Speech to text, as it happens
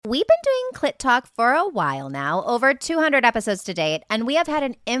we've been doing Clit Talk for a while now, over 200 episodes to date, and we have had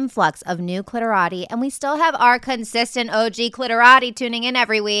an influx of new clitorati, and we still have our consistent OG clitorati tuning in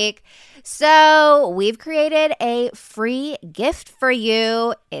every week. So we've created a free gift for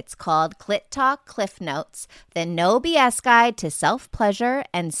you. It's called Clit Talk Cliff Notes, the no BS guide to self-pleasure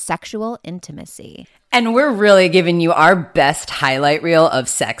and sexual intimacy. And we're really giving you our best highlight reel of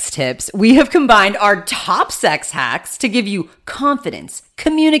sex tips. We have combined our top sex hacks to give you confidence,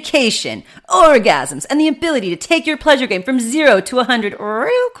 communication, orgasms, and the ability to take your pleasure game from 0 to 100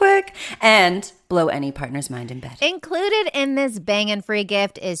 real quick and blow any partner's mind in bed. Included in this bangin' free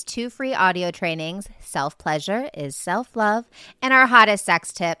gift is 2 free audio trainings, Self-Pleasure is Self-Love, and our hottest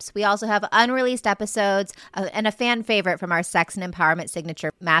sex tips. We also have unreleased episodes and a fan favorite from our Sex and Empowerment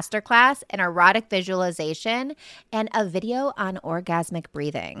Signature Masterclass, an erotic visualization, and a video on orgasmic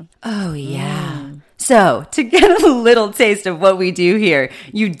breathing. Oh, yeah. So, to get a little taste of what we do here,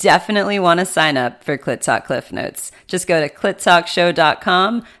 you definitely want to sign up for Clit Talk Cliff Notes. Just go to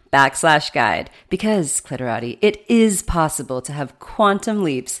clittalkshow.com/guide because, clitorati, it is possible to have quantum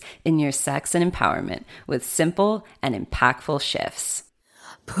leaps in your sex and empowerment with simple and impactful shifts.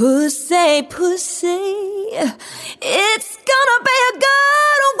 Pussy, pussy, it's gonna be a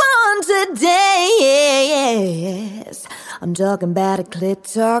good one today, yes. I'm talking about a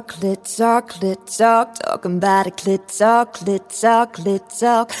clit talk, clit talk, clit talk. Talking about a clit talk, clit talk, clit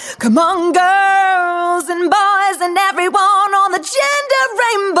talk. Come on, girls and boys and everyone on the gender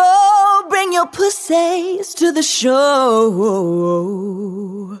rainbow. Bring your pussies to the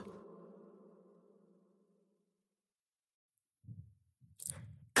show.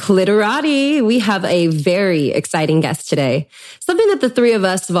 Clitorati, we have a very exciting guest today. Something that the three of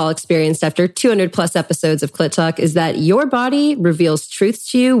us have all experienced after 200 plus episodes of Clit Talk is that your body reveals truths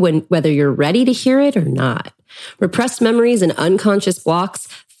to you whether you're ready to hear it or not. Repressed memories and unconscious blocks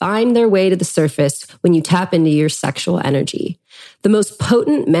find their way to the surface when you tap into your sexual energy, the most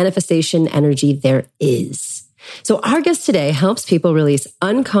potent manifestation energy there is. So our guest today helps people release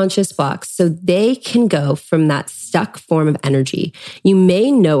unconscious blocks so they can go from that stuck form of energy. You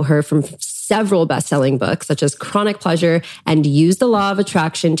may know her from several best-selling books, such as Chronic Pleasure and Use the Law of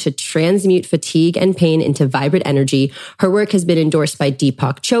Attraction to Transmute Fatigue and Pain into Vibrant Energy. Her work has been endorsed by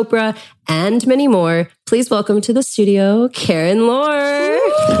Deepak Chopra and many more. Please welcome to the studio, Karen Lorre.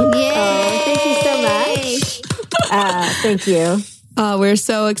 Yay! Oh, thank you so much. Thank you. Oh, we're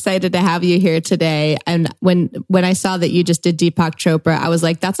so excited to have you here today. And when I saw that you just did Deepak Chopra, I was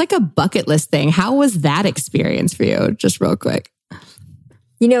like, that's like a bucket list thing. How was that experience for you? Just real quick.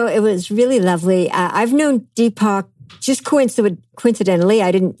 You know, it was really lovely. I've known Deepak just coincidentally.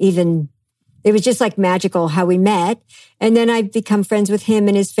 It was just like magical how we met. And then I've become friends with him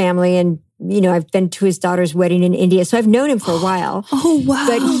and his family. And, you know, I've been to his daughter's wedding in India. So I've known him for a while. Oh, wow.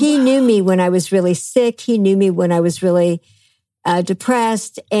 But he knew me when I was really sick. He knew me when I was really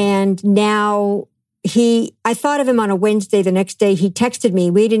depressed. And now I thought of him on a Wednesday. The next day he texted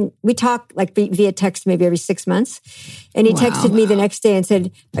me. We talk like via text maybe every 6 months. And he texted me the next day and said,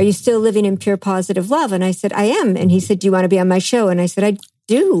 "Are you still living in pure positive love?" And I said, "I am." And he said, "Do you want to be on my show?" And I said, "I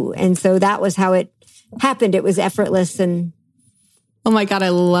do." And so that was how it happened. It was effortless. And oh my God, I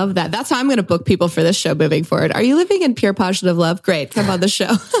love that. That's how I'm going to book people for this show moving forward. Are you living in pure positive love? Great. Come on the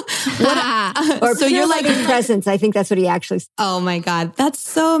show. Or so you're like in presence. I think that's what he actually said. Oh my God. That's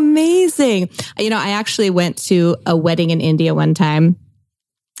so amazing. You know, I actually went to a wedding in India one time.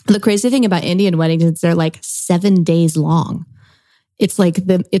 The crazy thing about Indian weddings is they're like 7 days long. They're like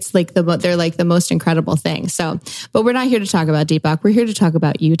the most incredible thing. So, but we're not here to talk about Deepak. We're here to talk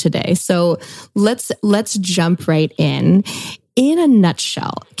about you today. So let's jump right in. In a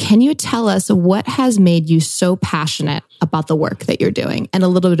nutshell, can you tell us what has made you so passionate about the work that you're doing and a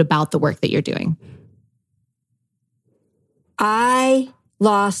little bit about the work that you're doing? I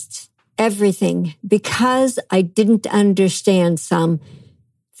lost everything because I didn't understand some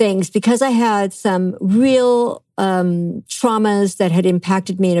things, because I had some real traumas that had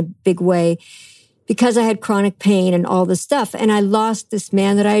impacted me in a big way, because I had chronic pain and all this stuff. And I lost this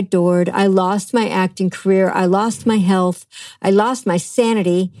man that I adored. I lost my acting career. I lost my health. I lost my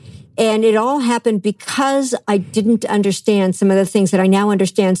sanity. And it all happened because I didn't understand some of the things that I now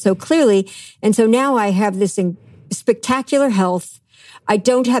understand so clearly. And so now I have this spectacular health. I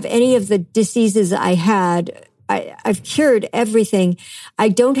don't have any of the diseases I had. I've cured everything. I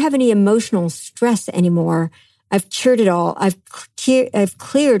don't have any emotional stress anymore. I've cured it all. I've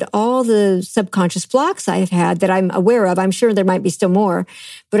cleared all the subconscious blocks I've had that I'm aware of. I'm sure there might be still more,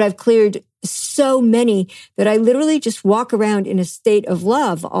 but I've cleared so many that I literally just walk around in a state of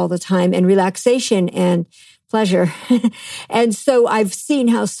love all the time and relaxation and pleasure. And so I've seen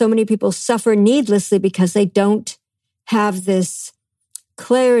how so many people suffer needlessly because they don't have this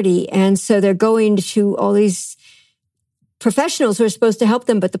clarity. And so they're going to all these professionals who are supposed to help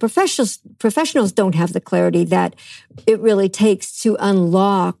them, but the professionals don't have the clarity that it really takes to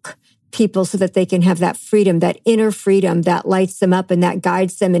unlock people so that they can have that freedom, that inner freedom that lights them up and that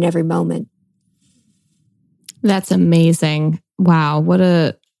guides them in every moment. That's amazing. Wow. What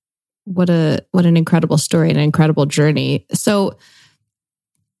an incredible story and an incredible journey. So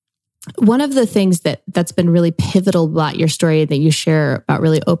one of the things that's been really pivotal about your story that you share about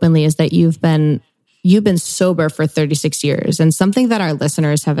really openly is that you've been sober for 36 years. And something that our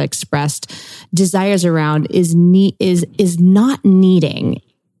listeners have expressed desires around is not needing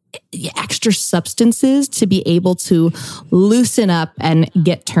extra substances to be able to loosen up and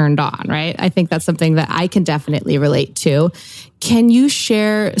get turned on, right? I think that's something that I can definitely relate to. Can you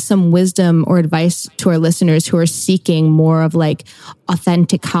share some wisdom or advice to our listeners who are seeking more of like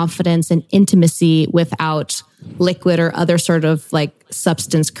authentic confidence and intimacy without liquid or other sort of like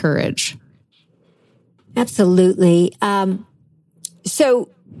substance courage? Absolutely. So,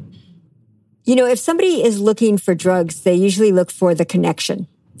 if somebody is looking for drugs, they usually look for the connection.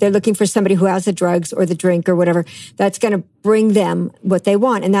 They're looking for somebody who has the drugs or the drink or whatever that's going to bring them what they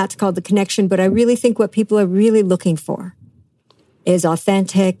want. And that's called the connection. But I really think what people are really looking for is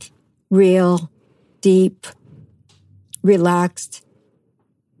authentic, real, deep, relaxed,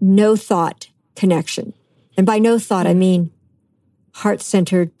 no thought connection. And by no thought, I mean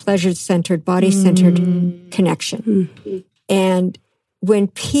heart-centered, pleasure-centered, body-centered connection. And when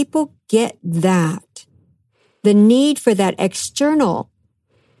people get that, the need for that external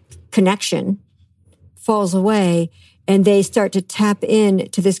connection falls away, and they start to tap in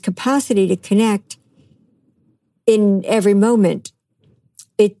to this capacity to connect in every moment.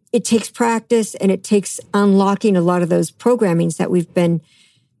 It takes practice, and it takes unlocking a lot of those programmings that we've been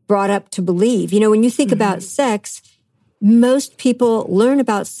brought up to believe. When you think about sex, most people learn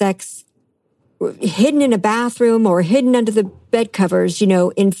about sex hidden in a bathroom or hidden under the bed covers, in a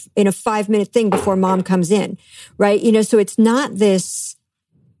 5-minute thing before mom comes in, right? So it's not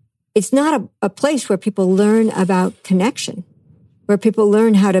a place where people learn about connection, where people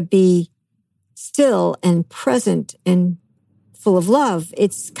learn how to be still and present and full of love.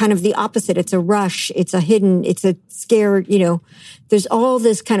 It's kind of the opposite. It's a rush. It's a hidden, it's a scared, there's all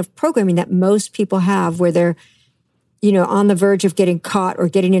this kind of programming that most people have where they're, on the verge of getting caught or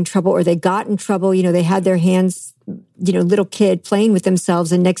getting in trouble, or they got in trouble, they had their hands, little kid playing with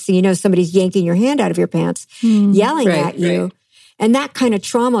themselves. And next thing you know, somebody's yanking your hand out of your pants, yelling at you. Right. And that kind of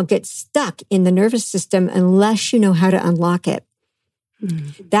trauma gets stuck in the nervous system unless you know how to unlock it.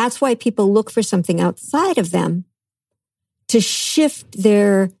 That's why people look for something outside of them to shift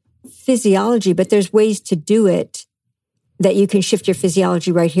their physiology. But there's ways to do it that you can shift your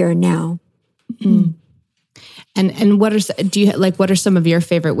physiology right here and now. And what are some of your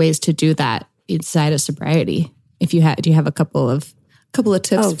favorite ways to do that inside of sobriety? Do you have a couple of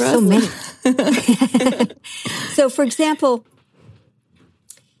tips for us? So many. So for example,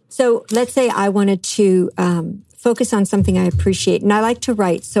 let's say I wanted to focus on something I appreciate, and I like to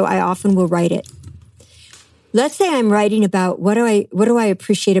write, so I often will write it. Let's say I'm writing about what do I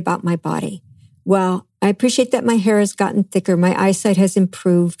appreciate about my body? Well, I appreciate that my hair has gotten thicker, my eyesight has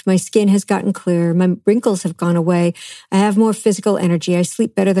improved, my skin has gotten clearer, my wrinkles have gone away, I have more physical energy, I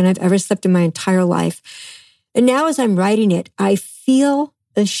sleep better than I've ever slept in my entire life. And now as I'm writing it, I feel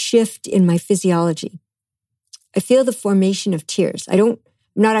a shift in my physiology. I feel the formation of tears. I'm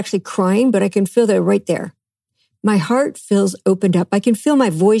not actually crying, but I can feel they're right there. My heart feels opened up. I can feel my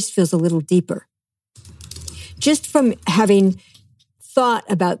voice feels a little deeper. Just from having thought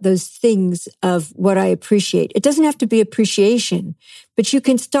about those things of what I appreciate. It doesn't have to be appreciation, but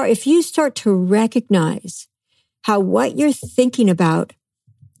if you start to recognize how what you're thinking about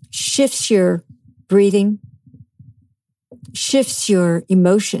shifts your breathing, shifts your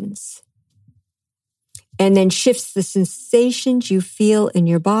emotions, and then shifts the sensations you feel in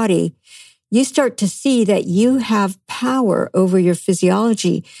your body, you start to see that you have power over your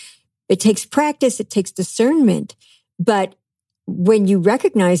physiology. It takes practice, it takes discernment, but when you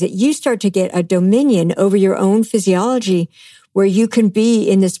recognize it, you start to get a dominion over your own physiology where you can be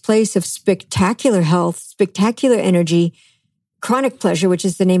in this place of spectacular health, spectacular energy, chronic pleasure, which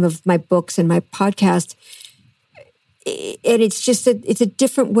is the name of my books and my podcast. And it's a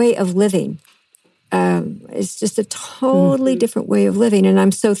different way of living. It's just a totally different way of living. And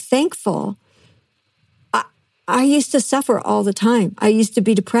I'm so thankful. I used to suffer all the time. I used to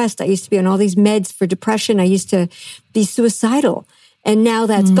be depressed. I used to be on all these meds for depression. I used to be suicidal. And now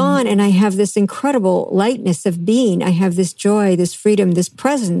that's gone. And I have this incredible lightness of being. I have this joy, this freedom, this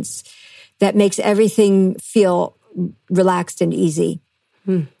presence that makes everything feel relaxed and easy.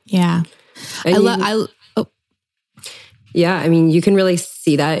 Yeah. Yeah, I mean, you can really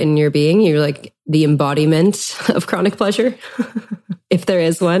see that in your being. You're like the embodiment of chronic pleasure, if there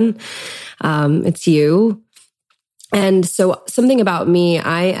is one. It's you. And so something about me,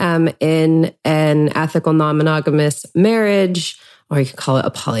 I am in an ethical non-monogamous marriage, or you could call it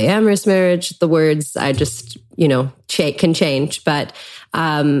a polyamorous marriage. The words I just, can change. But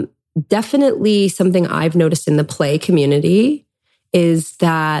definitely something I've noticed in the play community is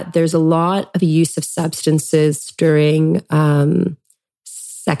that there's a lot of use of substances during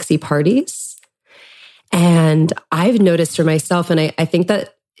sexy parties. And I've noticed for myself, and I think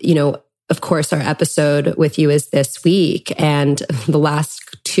that, of course, our episode with you is this week. And the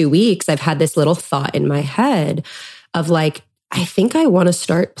last 2 weeks, I've had this little thought in my head of like, I think I want to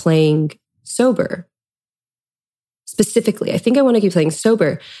start playing sober. Specifically, I think I want to keep playing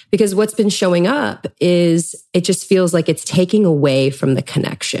sober because what's been showing up is it just feels like it's taking away from the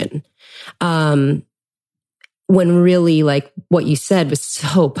connection. When really, like what you said was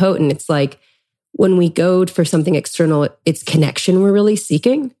so potent. It's like when we go for something external, it's connection we're really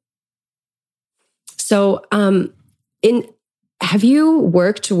seeking. So, have you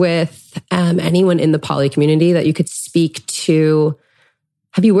worked with anyone in the poly community that you could speak to?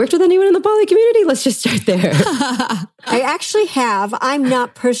 Have you worked with anyone in the poly community? Let's just start there. I actually have. I'm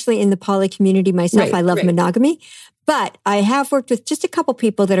not personally in the poly community myself. Right, I love monogamy, but I have worked with just a couple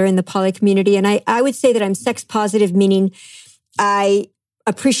people that are in the poly community. And I would say that I'm sex positive, meaning I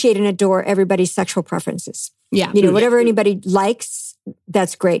appreciate and adore everybody's sexual preferences. Yeah. Whatever anybody likes,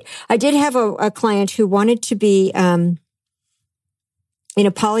 that's great. I did have a client who wanted to be in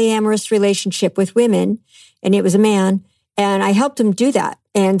a polyamorous relationship with women, and it was a man, and I helped him do that.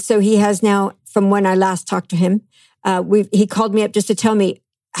 And so he has now, from when I last talked to him, he called me up just to tell me,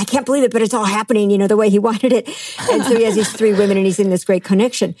 I can't believe it, but it's all happening, the way he wanted it. And so he has these 3 women, and he's in this great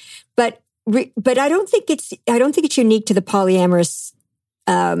connection. But I don't think it's unique to the polyamorous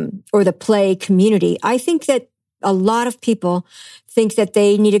or the play community. I think that a lot of people think that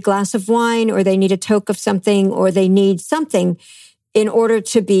they need a glass of wine, or they need a toke of something, or they need something in order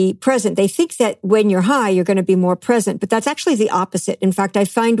to be present. They think that when you're high, you're going to be more present, but that's actually the opposite. In fact, I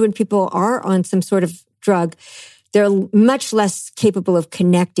find when people are on some sort of drug, they're much less capable of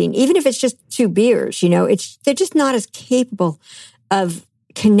connecting. Even if it's just 2 beers, they're just not as capable of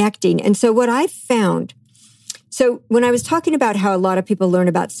connecting. And so what I found, so when I was talking about how a lot of people learn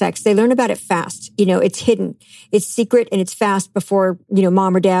about sex, they learn about it fast. It's hidden, it's secret, and it's fast before,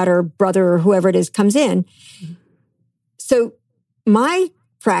 mom or dad or brother or whoever it is comes in. So my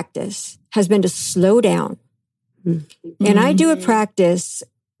practice has been to slow down. Mm-hmm. And I do a practice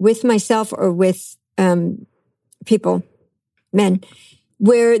with myself or with people, men,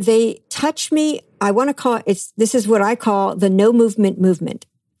 where they touch me. I want to call it, this is what I call the no movement.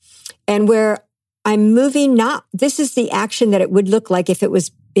 And where I'm moving, this is the action that it would look like if it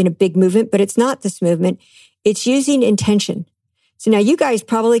was in a big movement, but it's not this movement. It's using intention. So now you guys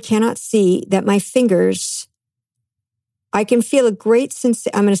probably cannot see that my fingers, I can feel a great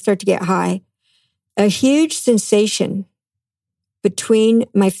sensation. I'm going to start to get high. A huge sensation between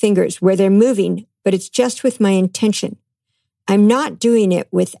my fingers where they're moving, but it's just with my intention. I'm not doing it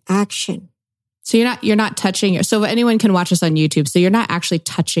with action. So you're not touching so anyone can watch us on YouTube. So you're not actually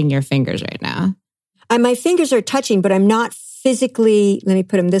touching your fingers right now. My fingers are touching, but I'm not physically, let me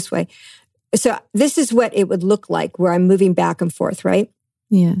put them this way. So this is what it would look like where I'm moving back and forth, right?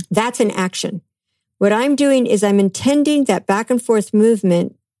 Yeah. That's an action. What I'm doing is I'm intending that back and forth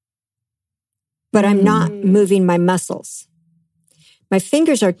movement, but I'm not moving my muscles. My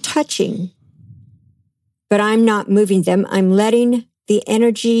fingers are touching, but I'm not moving them. I'm letting the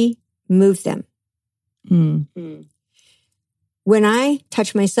energy move them. When I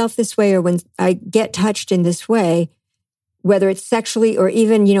touch myself this way, or when I get touched in this way, whether it's sexually or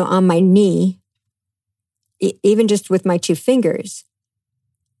even, on my knee, even just with my 2 fingers,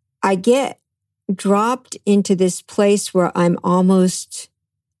 I get dropped into this place where I'm almost,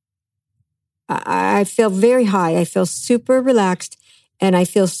 I feel very high. I feel super relaxed, and I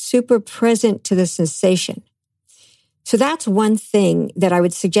feel super present to the sensation. So that's one thing that I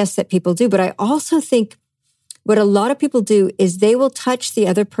would suggest that people do. But I also think what a lot of people do is they will touch the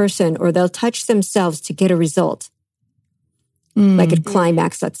other person, or they'll touch themselves to get a result, like a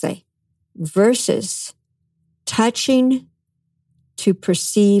climax, let's say, versus touching to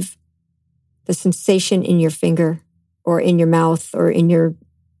perceive the sensation in your finger or in your mouth or in your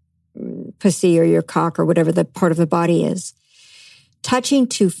pussy or your cock or whatever the part of the body is. touching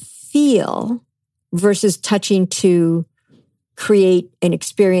to feel versus touching to create an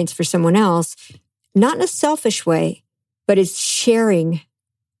experience for someone else, not in a selfish way, but it's sharing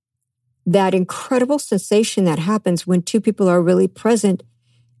that incredible sensation that happens when two people are really present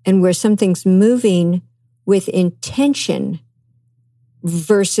and where something's moving with intention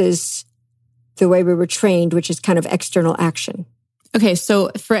versus the way we were trained, which is kind of external action. Okay, so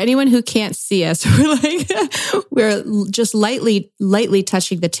for anyone who can't see us, we're just lightly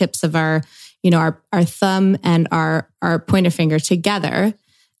touching the tips of our thumb and our pointer finger together,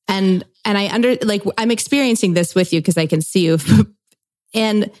 and I'm experiencing this with you because I can see you.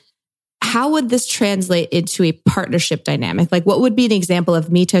 And how would this translate into a partnership dynamic? Like, what would be an example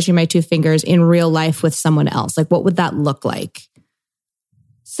of me touching my two fingers in real life with someone else? Like, what would that look like?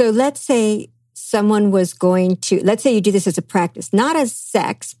 So let's say let's say you do this as a practice, not as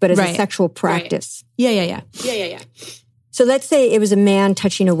sex, but as a sexual practice. Right. Yeah. So let's say it was a man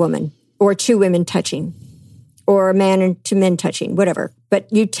touching a woman, or two women touching, or a man and two men touching, whatever. But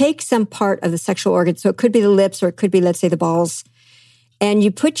you take some part of the sexual organ. So it could be the lips, or it could be, let's say, the balls. And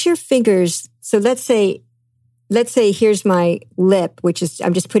you put your fingers, so let's say here's my lip, which is,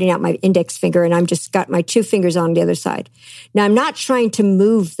 I'm just putting out my index finger and I'm just got my two fingers on the other side. Now I'm not trying to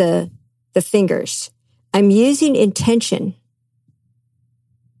move the fingers. I'm using intention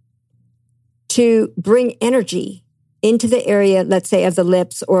to bring energy into the area, let's say, of the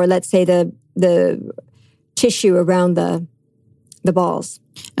lips, or let's say the tissue around the balls.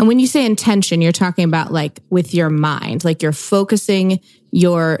 And when you say intention, you're talking about like with your mind, like you're focusing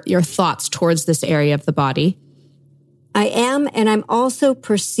your thoughts towards this area of the body. I am, and I'm also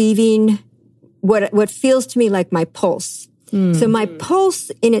perceiving what feels to me like my pulse. So my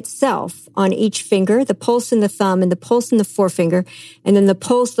pulse in itself on each finger, the pulse in the thumb and the pulse in the forefinger, and then the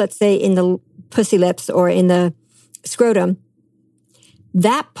pulse, let's say, in the pussy lips or in the scrotum,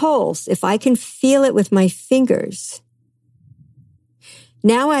 that pulse, if I can feel it with my fingers,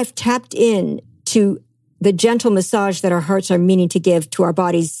 now I've tapped in to the gentle massage that our hearts are meaning to give to our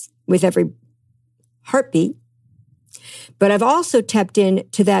bodies with every heartbeat. But I've also tapped in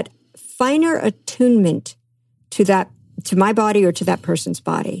to that finer attunement to my body or to that person's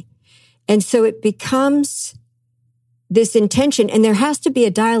body. And so it becomes this intention, and there has to be a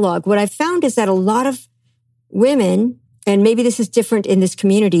dialogue. What I've found is that a lot of women, and maybe this is different in this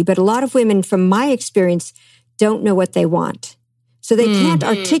community, but a lot of women, from my experience, don't know what they want. So they can't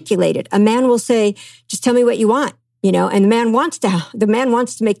articulate it. A man will say, just tell me what you want, and the man wants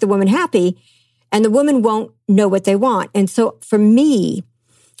to make the woman happy, and the woman won't know what they want. And so for me,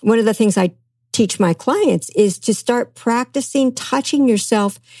 one of the things I teach my clients is to start practicing touching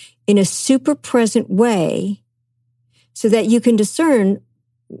yourself in a super present way so that you can discern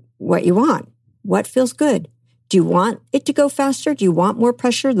what you want, what feels good. Do you want it to go faster? Do you want more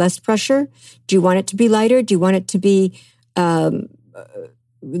pressure, less pressure? Do you want it to be lighter? Do you want it to be like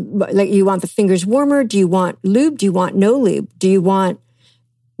you want the fingers warmer? Do you want lube? Do you want no lube? Do you want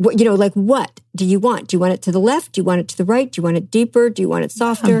what do you want? Do you want it to the left? Do you want it to the right? Do you want it deeper? Do you want it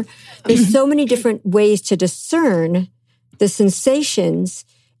softer? There's so many different ways to discern the sensations.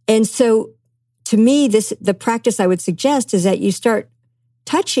 And so to me, the practice I would suggest is that you start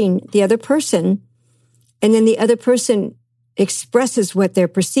touching the other person, and then the other person expresses what they're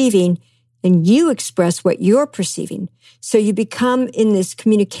perceiving, and you express what you're perceiving. So you become in this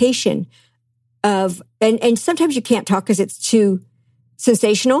communication of, and sometimes you can't talk because it's too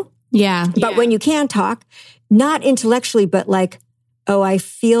sensational. Yeah. But when you can talk, not intellectually, but like, oh, I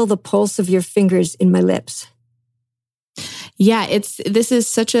feel the pulse of your fingers in my lips. Yeah, this is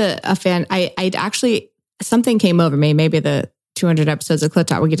such a fan. I'd actually, something came over me, maybe the 200 episodes of Clit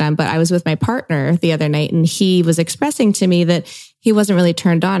Talk will get done, but I was with my partner the other night and he was expressing to me that he wasn't really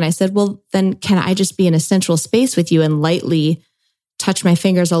turned on. I said, well, then can I just be in a sensual space with you and lightly touch my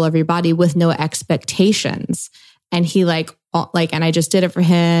fingers all over your body with no expectations? And he and I just did it for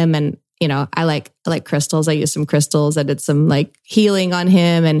him. And, I like crystals. I used some crystals. I did some healing on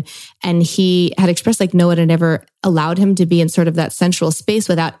him. And he had expressed no one had ever allowed him to be in sort of that sensual space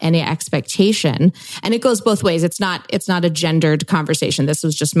without any expectation. And it goes both ways. It's not a gendered conversation. This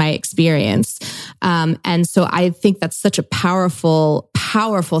was just my experience. And so I think that's such a powerful,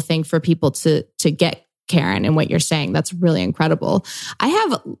 powerful thing for people to get, Karen, and what you're saying. That's really incredible. I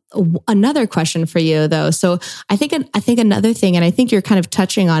have another question for you though. So I think another thing, and I think you're kind of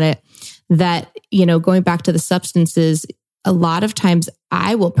touching on it, that, going back to the substances, a lot of times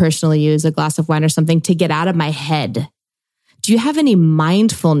I will personally use a glass of wine or something to get out of my head. Do you have any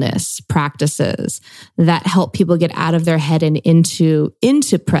mindfulness practices that help people get out of their head and into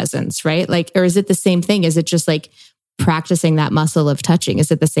presence, right? Or is it the same thing? Is it just practicing that muscle of touching?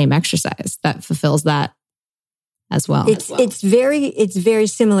 Is it the same exercise that fulfills that as well? It's very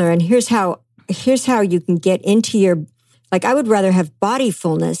similar. And here's how you can get into your, like, I would rather have body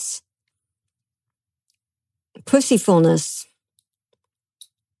fullness, pussy fullness.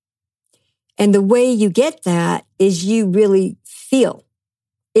 And the way you get that is you really feel.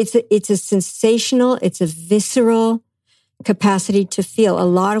 It's a sensational, it's a visceral capacity to feel. A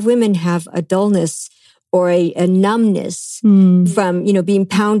lot of women have a dullness or a numbness from, being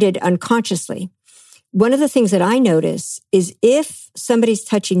pounded unconsciously. One of the things that I notice is if somebody's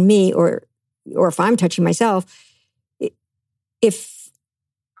touching me or if I'm touching myself, if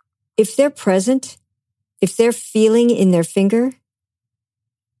they're present, if they're feeling in their finger,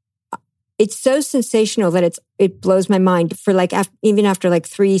 it's so sensational that it blows my mind for like, even after like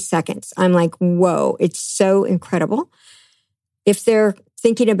 3 seconds, I'm like, whoa, it's so incredible. If they're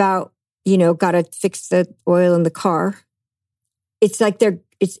thinking about, got to fix the oil in the car, it's like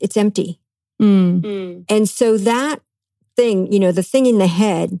it's empty. And so that thing, the thing in the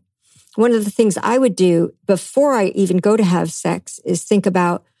head, one of the things I would do before I even go to have sex is think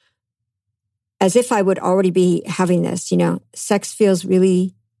about as if I would already be having this, sex feels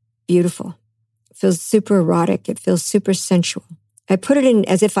really beautiful. It feels super erotic. It feels super sensual. I put it in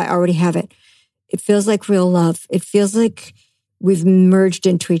as if I already have it. It feels like real love. It feels like we've merged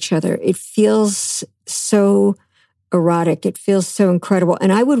into each other. It feels so erotic. It feels so incredible.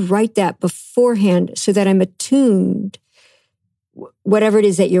 And I would write that beforehand so that I'm attuned, whatever it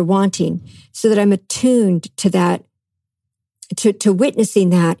is that you're wanting, so that I'm attuned to that, to witnessing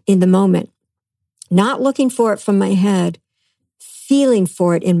that in the moment. Not looking for it from my head, feeling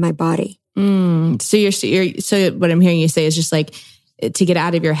for it in my body. So what I'm hearing you say is just like, to get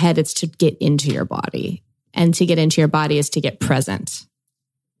out of your head, it's to get into your body. And to get into your body is to get present.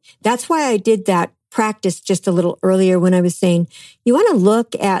 That's why I did that practice just a little earlier when I was saying, you want to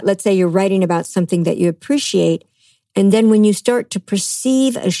look at, let's say you're writing about something that you appreciate. And then when you start to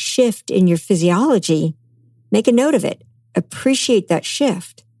perceive a shift in your physiology, make a note of it. Appreciate that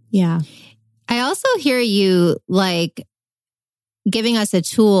shift. Yeah. I also hear you like giving us a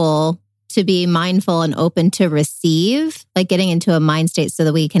tool to be mindful and open to receive, like getting into a mind state so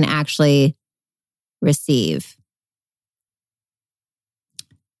that we can actually receive.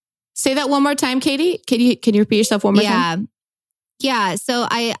 Say that one more time, Katie. Can you repeat yourself one more time? Yeah. So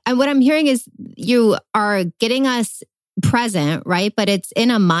I what I'm hearing is you are getting us present, right? But it's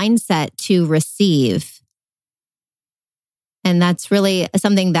in a mindset to receive. And that's really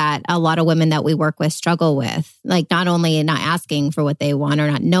something that a lot of women that we work with struggle with. Like not only not asking for what they want or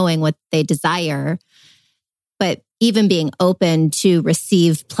not knowing what they desire, but even being open to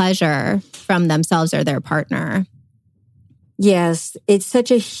receive pleasure from themselves or their partner. Yes, it's such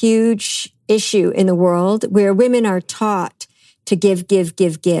a huge issue in the world where women are taught to give.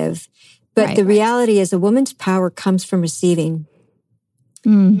 But the reality is a woman's power comes from receiving.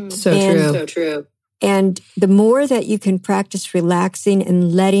 So true. And the more that you can practice relaxing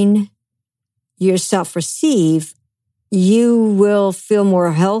and letting yourself receive, you will feel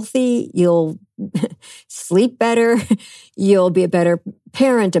more healthy. You'll sleep better. You'll be a better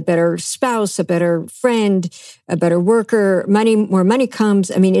parent, a better spouse, a better friend, a better worker. More money comes.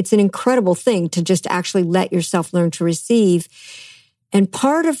 I mean, it's an incredible thing to just actually let yourself learn to receive. And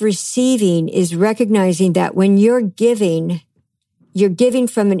part of receiving is recognizing that when you're giving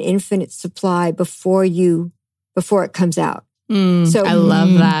from an infinite supply before it comes out. So I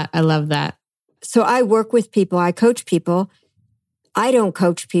love that. So I work with people. I coach people. I don't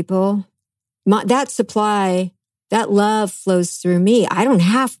coach people. That supply, that love flows through me. I don't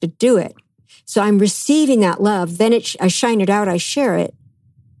have to do it. So I'm receiving that love. Then I shine it out. I share it.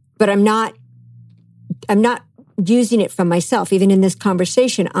 But I'm not using it from myself. Even in this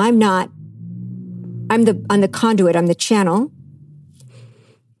conversation, I'm the conduit. I'm the channel.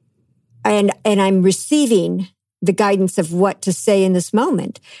 And I'm receiving the guidance of what to say in this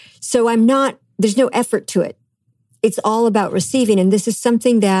moment. So there's no effort to it. It's all about receiving. And this is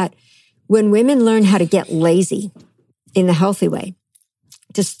something that when women learn how to get lazy in the healthy way,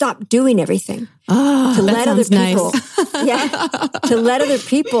 to stop doing everything, to let other people, to let other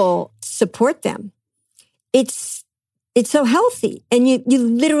people support them. It's so healthy. And you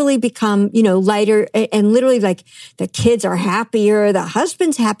literally become, lighter and literally like the kids are happier, the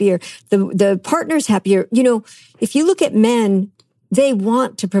husband's happier, the partner's happier. If you look at men, they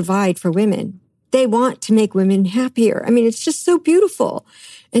want to provide for women. They want to make women happier. I mean, it's just so beautiful.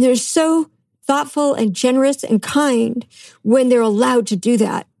 And they're so thoughtful and generous and kind when they're allowed to do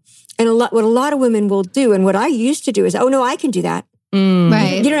that. And what a lot of women will do, and what I used to do is, oh no, I can do that.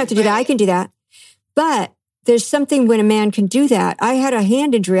 Right. You don't have to do that. I can do that. But there's something when a man can do that. I had a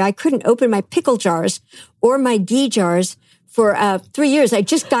hand injury. I couldn't open my pickle jars or my ghee jars for 3 years. I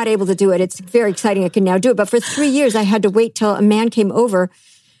just got able to do it. It's very exciting. I can now do it. But for 3 years, I had to wait till a man came over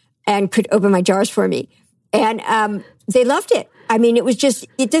and could open my jars for me. And they loved it. I mean, it was just,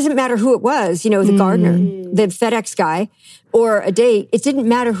 it doesn't matter who it was, the gardener, the FedEx guy, or a date. It didn't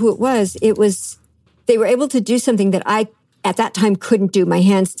matter who it was. They were able to do something that I, at that time, couldn't do. My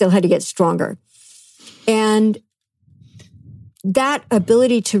hands still had to get stronger. And that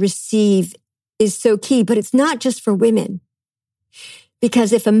ability to receive is so key, but it's not just for women.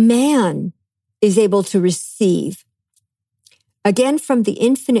 Because if a man is able to receive, again, from the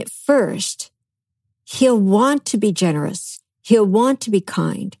infinite first, he'll want to be generous. He'll want to be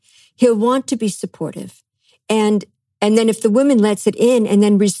kind. He'll want to be supportive. And then if the woman lets it in and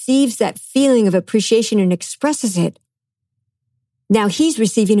then receives that feeling of appreciation and expresses it, now he's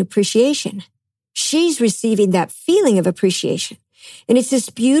receiving appreciation. She's receiving that feeling of appreciation. And it's this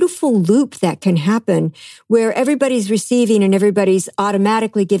beautiful loop that can happen where everybody's receiving and everybody's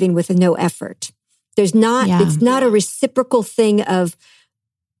automatically giving with no effort. It's not a reciprocal thing of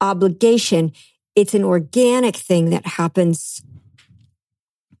obligation. It's an organic thing that happens.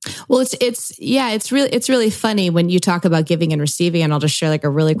 Well, it's really funny when you talk about giving and receiving. And I'll just share like a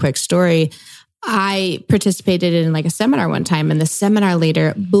really quick story. I participated in like a seminar one time, and the seminar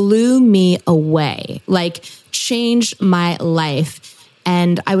leader blew me away, like changed my life.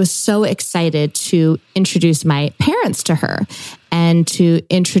 And I was so excited to introduce my parents to her and to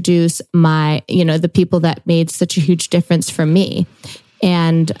introduce my, the people that made such a huge difference for me.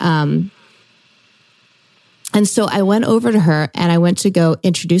 And so I went over to her and I went to go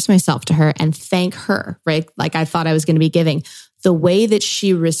introduce myself to her and thank her, right? Like I thought I was going to be giving. The way that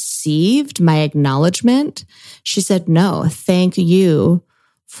she received my acknowledgement, she said, "No, thank you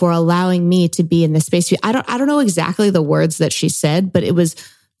for allowing me to be in this space." I don't know exactly the words that she said, but it was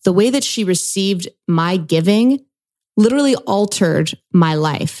the way that she received my giving literally altered my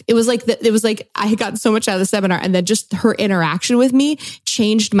life. It was like I had gotten so much out of the seminar, and then just her interaction with me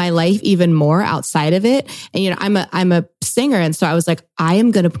changed my life even more outside of it. And I'm a singer, and so I was like, I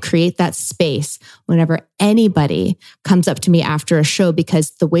am going to create that space whenever anybody comes up to me after a show,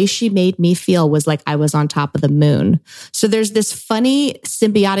 because the way she made me feel was like I was on top of the moon. So there's this funny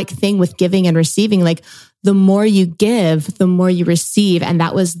symbiotic thing with giving and receiving. Like the more you give, the more you receive, and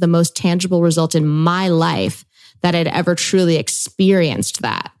that was the most tangible result in my life that I'd ever truly experienced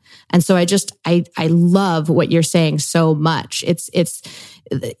that. And so I love what you're saying so much. It's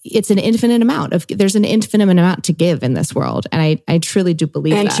an infinite amount there's an infinite amount to give in this world. And I truly do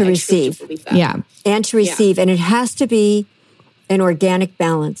believe that. And to receive. Yeah. And to receive. Yeah. And it has to be an organic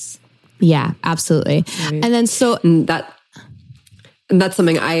balance. Yeah, absolutely. Right. And then that's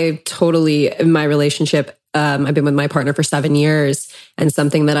something I totally, in my relationship, I've been with my partner for 7 years, and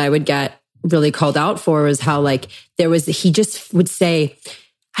something that I would get really called out for was how he just would say,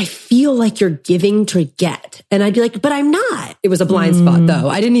 "I feel like you're giving to get." And I'd be like, "But I'm not." It was a blind spot though.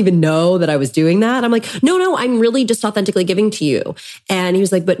 I didn't even know that I was doing that. I'm like, no, I'm really just authentically giving to you. And he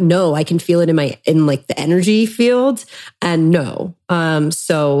was like, "But no, I can feel it in like the energy field." And no.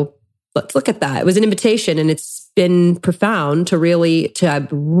 So let's look at that. It was an invitation, and it's been profound to really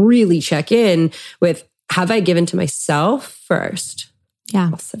check in with, have I given to myself first?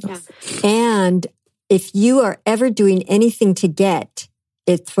 Yeah. And if you are ever doing anything to get,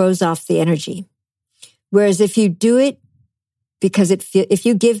 it throws off the energy. Whereas if you do it if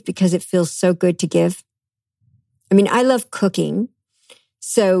you give because it feels so good to give. I mean, I love cooking.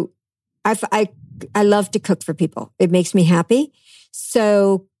 So I love to cook for people. It makes me happy.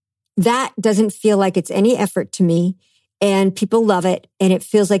 So that doesn't feel like it's any effort to me, and people love it. And it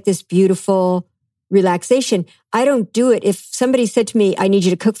feels like this beautiful relaxation. I don't do it. If somebody said to me, "I need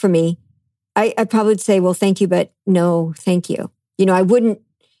you to cook for me," I probably would say, "Well, thank you, but no, thank you." I wouldn't,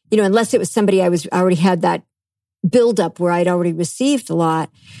 unless it was somebody I already had that buildup where I'd already received a lot.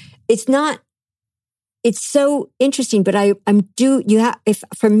 It's so interesting, but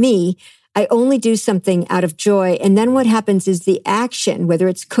for me, I only do something out of joy. And then what happens is the action, whether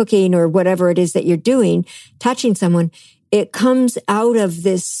it's cooking or whatever it is that you're doing, touching someone, it comes out of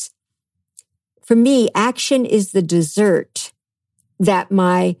this. For me, action is the dessert that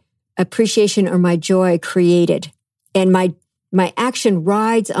my appreciation or my joy created. And my action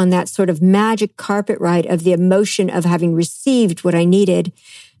rides on that sort of magic carpet ride of the emotion of having received what I needed,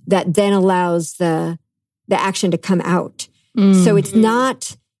 that then allows the action to come out. Mm-hmm. So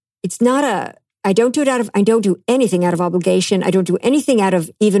I don't do anything out of obligation. I don't do anything out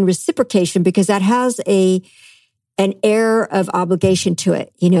of even reciprocation, because that has an air of obligation to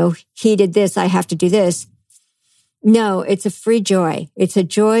it. He did this, I have to do this. No, it's a free joy. It's a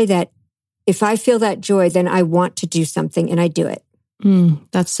joy that if I feel that joy, then I want to do something and I do it.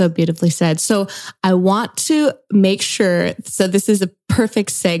 That's so beautifully said. So I want to make sure, so this is a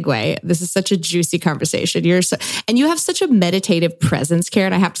perfect segue. This is such a juicy conversation. And you have such a meditative presence,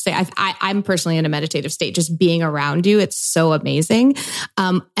 Karen. I have to say, I'm personally in a meditative state, just being around you. It's so amazing.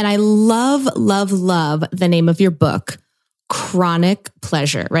 And I love, love, love the name of your book, Chronic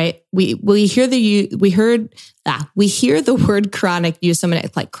Pleasure, right? We hear the word chronic used so many,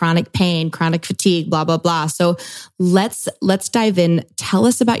 like chronic pain, chronic fatigue, blah, blah, blah. So let's dive in. Tell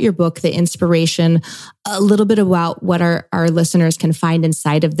us about your book, the inspiration, a little bit about what our listeners can find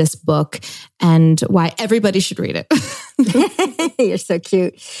inside of this book and why everybody should read it. You're so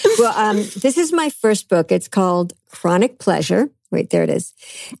cute. Well, this is my first book. It's called Chronic Pleasure. Wait, there it is.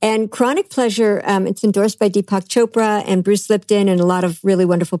 And Chronic Pleasure, it's endorsed by Deepak Chopra and Bruce Lipton and a lot of really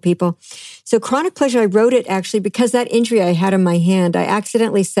wonderful people. So Chronic Pleasure, I wrote it actually because that injury I had in my hand, I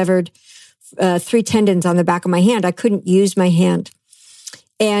accidentally severed 3 tendons on the back of my hand. I couldn't use my hand.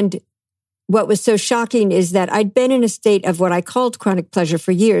 And what was so shocking is that I'd been in a state of what I called chronic pleasure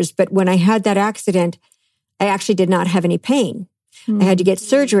for years. But when I had that accident, I actually did not have any pain. I had to get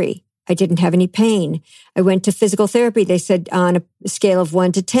surgery. I didn't have any pain. I went to physical therapy. They said on a scale of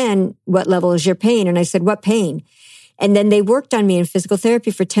 1 to 10, what level is your pain? And I said, what pain? And then they worked on me in physical therapy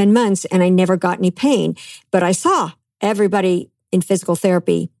for 10 months and I never got any pain. But I saw everybody in physical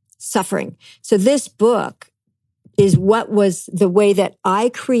therapy suffering. So this book is what was the way that I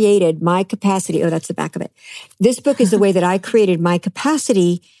created my capacity. Oh, that's the back of it. This book is the way that I created my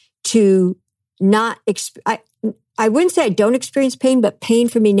capacity to not I wouldn't say I don't experience pain, but pain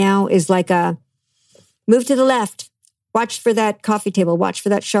for me now is like a move to the left, watch for that coffee table, watch for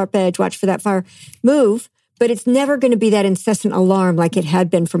that sharp edge, watch for that fire, move. But it's never going to be that incessant alarm like it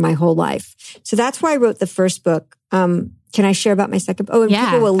had been for my whole life. So that's why I wrote the first book. Can I share about my second? Oh, and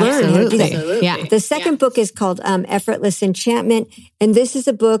people will learn how to do that. Yeah. The second book is called Effortless Enchantment. And this is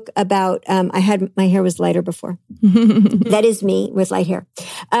a book about, my hair was lighter before. That is me with light hair.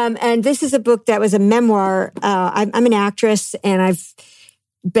 And this is a book that was a memoir. I'm an actress and I've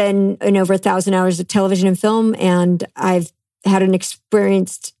been in over 1,000 hours of television and film. And I've had an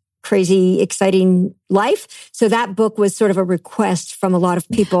experienced crazy, exciting life. So that book was sort of a request from a lot of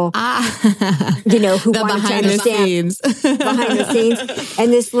people, who wanted to understand behind the scenes.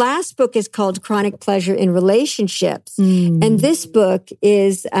 And this last book is called Chronic Pleasure in Relationships. And this book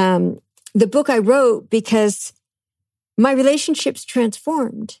is the book I wrote because my relationships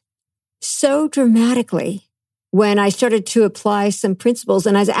transformed so dramatically when I started to apply some principles.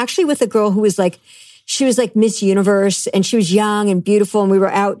 And I was actually with a girl who was she was like Miss Universe and she was young and beautiful and we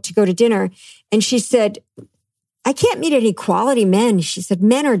were out to go to dinner. And she said, I can't meet any quality men. She said,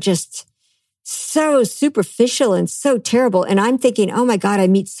 men are just so superficial and so terrible. And I'm thinking, oh my God, I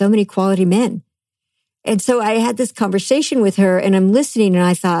meet so many quality men. And so I had this conversation with her and I'm listening and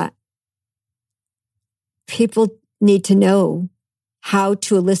I thought, people need to know how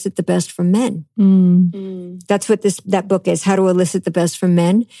to elicit the best from men. That's what that book is, How to Elicit the Best from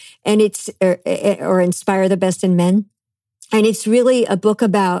Men. And it's, or Inspire the Best in Men. And it's really a book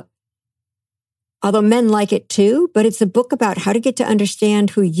about, although men like it too, but it's a book about how to get to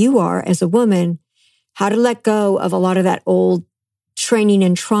understand who you are as a woman, how to let go of a lot of that old training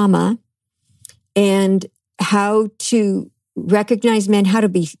and trauma, and how to recognize men, how to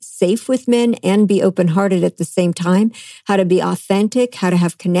be safe with men and be open-hearted at the same time, how to be authentic, how to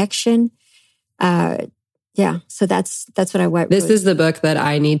have connection. So that's what I wrote. This is the book that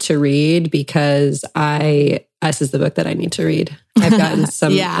I need to read because this is the book that I need to read. I've gotten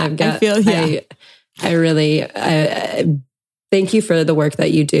some, I really thank you for the work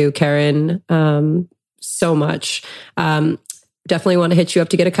that you do, Karen, so much. Definitely want to hit you up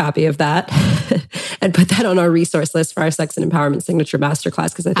to get a copy of that and put that on our resource list for our Sex and Empowerment Signature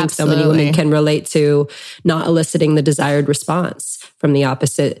Masterclass, because I think so many women can relate to not eliciting the desired response from the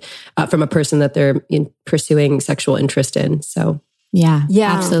opposite, from a person that they're pursuing sexual interest in. So yeah,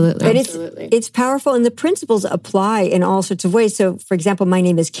 absolutely. But it's powerful and the principles apply in all sorts of ways. So for example, my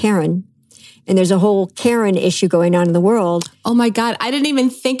name is Karen. And there's a whole Karen issue going on in the world. Oh my God, I didn't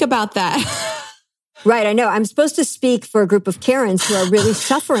even think about that. Right, I know. I'm supposed to speak for a group of Karens who are really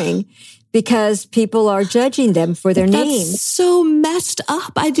suffering because people are judging them for their names. That's so messed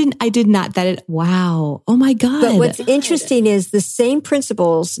up. I did not. Wow. Oh my God. But what's interesting is the same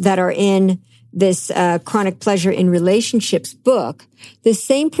principles that are in this Chronic Pleasure in Relationships book, the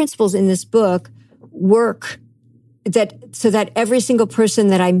same principles in this book work so that every single person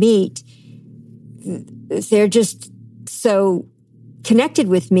that I meet, they're just so connected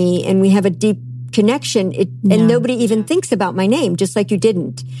with me and we have a deep connection, and nobody even thinks about my name, just like you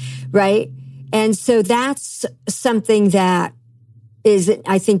didn't, right? And so that's something that is,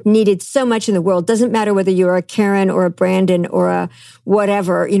 I think, needed so much in the world. Doesn't matter whether you're a Karen or a Brandon or a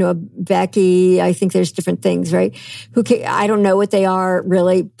whatever, a Becky. I think there's different things, right? I don't know what they are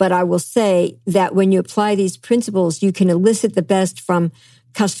really, but I will say that when you apply these principles, you can elicit the best from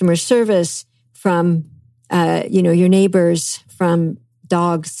customer service, from, your neighbors, from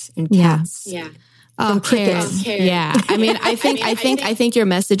dogs and cats. Yeah. Oh, Karen. Yeah. I mean, I think your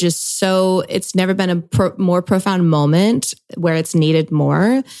message is it's never been a more profound moment where it's needed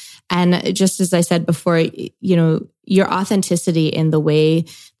more. And just as I said before, your authenticity in the way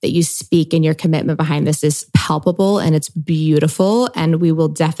that you speak and your commitment behind this is palpable and it's beautiful. And we will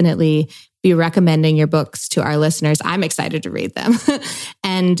definitely be recommending your books to our listeners. I'm excited to read them.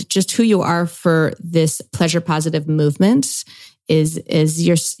 And just who you are for this pleasure positive movement is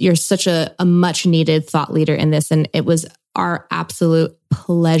you're such a much needed thought leader in this. And it was our absolute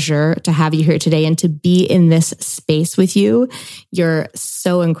pleasure to have you here today and to be in this space with you. You're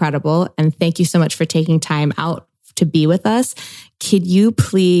so incredible. And thank you so much for taking time out to be with us. Could you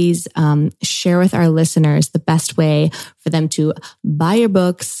please share with our listeners the best way for them to buy your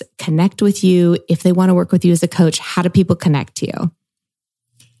books, connect with you? If they want to work with you as a coach, how do people connect to you?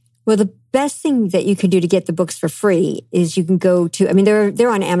 Well, the best thing that you can do to get the books for free is you can go to, they're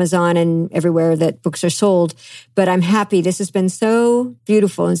on Amazon and everywhere that books are sold, but I'm happy. This has been so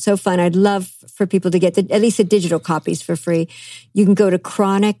beautiful and so fun. I'd love for people to get at least the digital copies for free. You can go to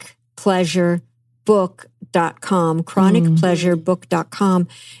chronicpleasurebook.com, chronicpleasurebook.com,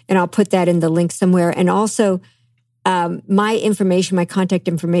 and I'll put that in the link somewhere. And also, my contact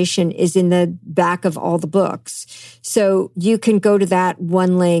information is in the back of all the books. So you can go to that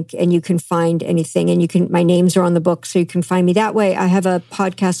one link and you can find anything, and my names are on the book. So you can find me that way. I have a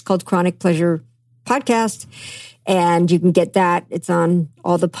podcast called Chronic Pleasure Podcast, and you can get that. It's on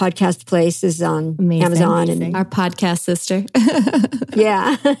all the podcast places on Amazon. And our podcast sister.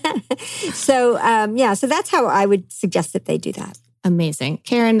 Yeah. So that's how I would suggest that they do that. Amazing.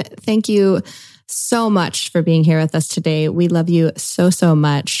 Karen, thank you so much for being here with us today. We love you so, so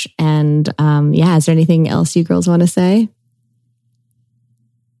much. And is there anything else you girls want to say?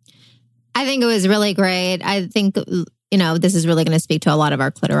 I think it was really great. I think, this is really going to speak to a lot of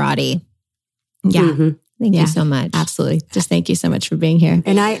our clitorati. Yeah. Mm-hmm. Thank you so much. Absolutely. Just thank you so much for being here.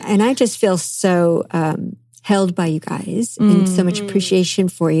 And I just feel so held by you guys and so much appreciation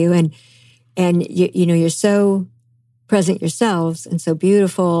for you. And you're so present yourselves and so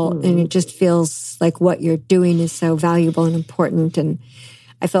beautiful. And it just feels like what you're doing is so valuable and important. And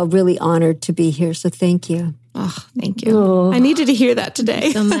I felt really honored to be here. So thank you. Oh, thank you. Oh. I needed to hear that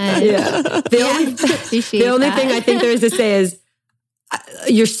today. So much. Yeah. The only thing I think there is to say is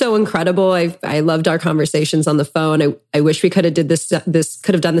you're so incredible. I loved our conversations on the phone. I wish we could have done this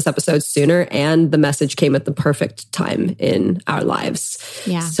episode sooner, and the message came at the perfect time in our lives.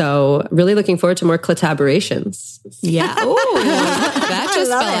 Yeah. So really looking forward to more clitaborations. Yeah. Oh, that just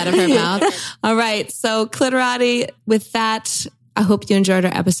fell out of her mouth. All right. So clitorati, with that, I hope you enjoyed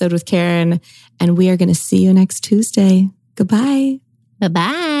our episode with Karen, and we are going to see you next Tuesday. Goodbye.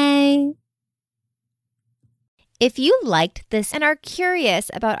 Bye-bye. If you liked this and are curious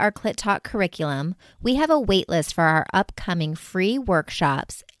about our Clit Talk curriculum, we have a waitlist for our upcoming free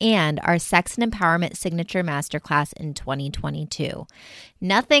workshops and our Sex and Empowerment Signature Masterclass in 2022.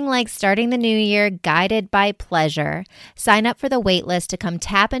 Nothing like starting the new year guided by pleasure. Sign up for the waitlist to come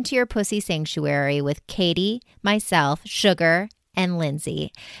tap into your pussy sanctuary with Katie, myself, Sugar, and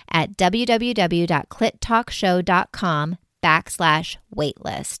Lindsay at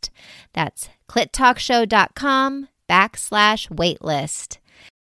www.clittalkshow.com/waitlist. That's clittalkshow.com/waitlist.